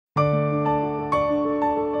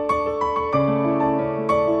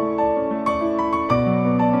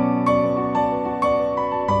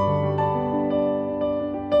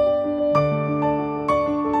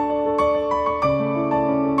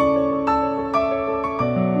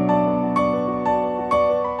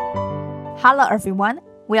Hello everyone,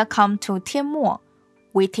 welcome to TIAN-MO.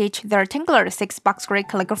 We teach the rectangular 6-box grade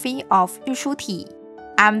calligraphy of Yu-Shu-Ti.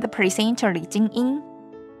 I'm the presenter Li Jingying.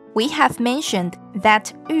 We have mentioned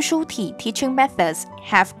that Yu-Shu-Ti teaching methods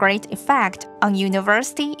have great effect on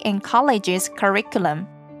university and colleges' curriculum.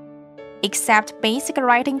 Except basic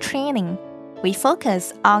writing training, we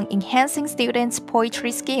focus on enhancing students'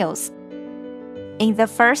 poetry skills. In the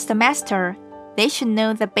first semester, they should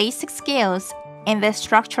know the basic skills and the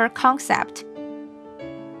structure concept.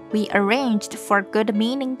 We arranged for good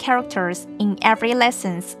meaning characters in every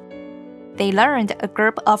lesson. They learned a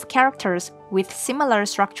group of characters with similar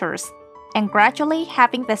structures and gradually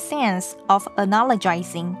having the sense of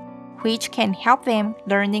analogizing, which can help them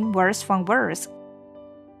learning words from words.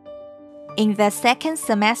 In the second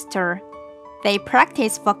semester, they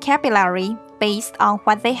practice vocabulary based on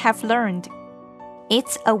what they have learned.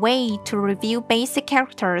 It's a way to review basic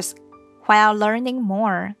characters while learning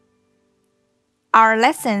more. Our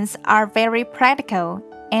lessons are very practical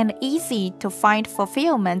and easy to find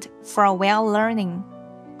fulfillment for while learning.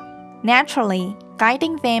 Naturally,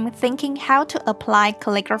 guiding them thinking how to apply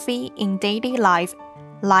calligraphy in daily life,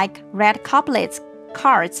 like red couplets,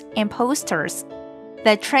 cards, and posters.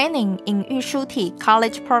 The training in Yu-Shu-Ti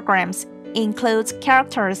college programs includes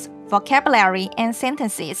characters, vocabulary, and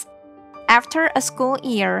sentences. After a school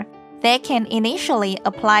year, they can initially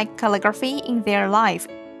apply calligraphy in their life,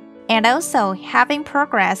 and also having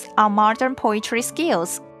progress on modern poetry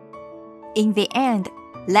skills. In the end,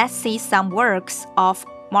 let's see some works of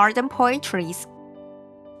modern poetries.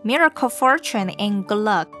 Miracle fortune and good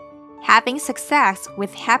luck, having success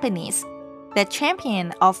with happiness. The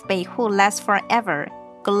champion of Beihu lasts forever,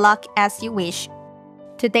 good luck as you wish.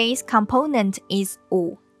 Today's component is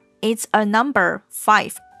Wu. It's a number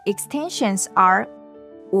 5. Extensions are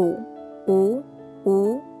Wu, Wu,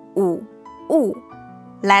 Wu, Wu, Wu.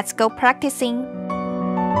 Let's go practicing.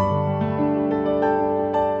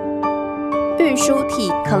 Yu-Shu-Ti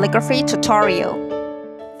calligraphy tutorial.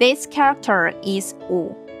 This character is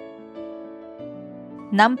Wu.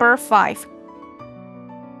 Number 5.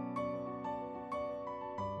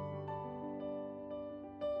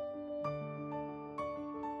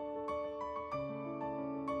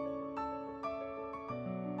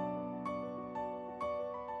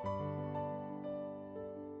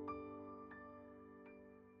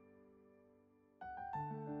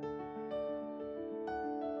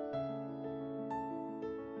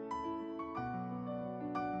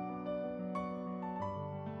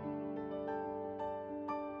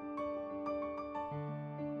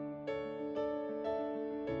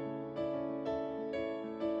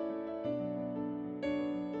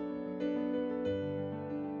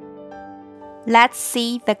 Let's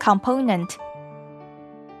see the component.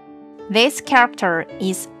 This character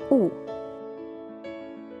is Wu.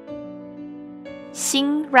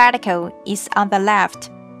 Xin radical is on the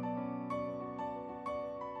left.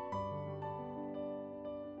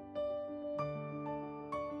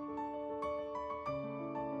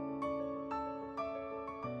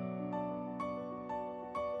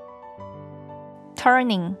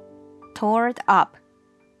 Turning toward up.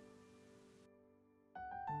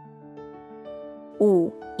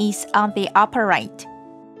 Wu is on the upper right.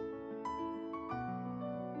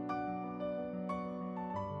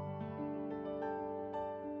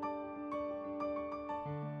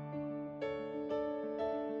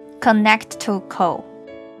 Connect to Ko.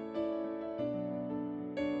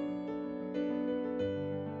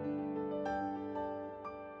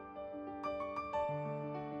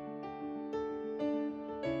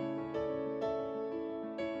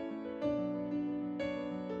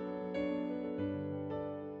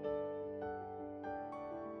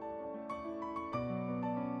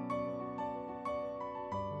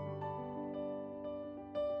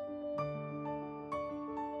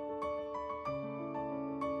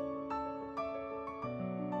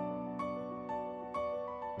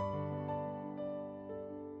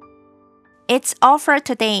 It's all for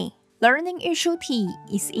today. Learning Yu-Shu-Ti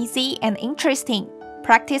is easy and interesting.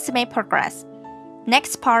 Practice makes progress.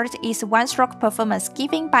 Next part is one-stroke performance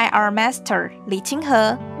given by our master, Li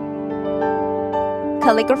Qinghe.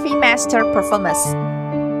 Calligraphy Master Performance.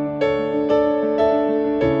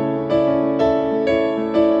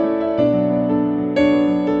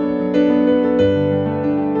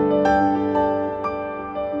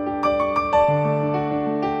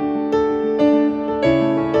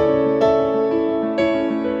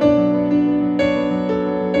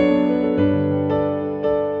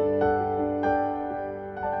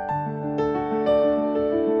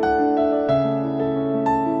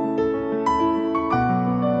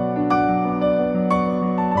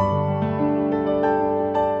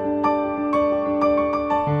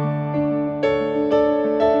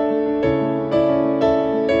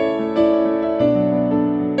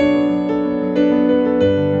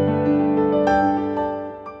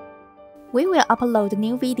 We will upload a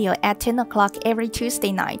new video at 10 o'clock every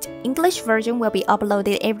Tuesday night. English version will be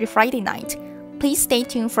uploaded every Friday night. Please stay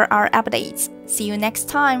tuned for our updates. See you next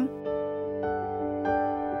time!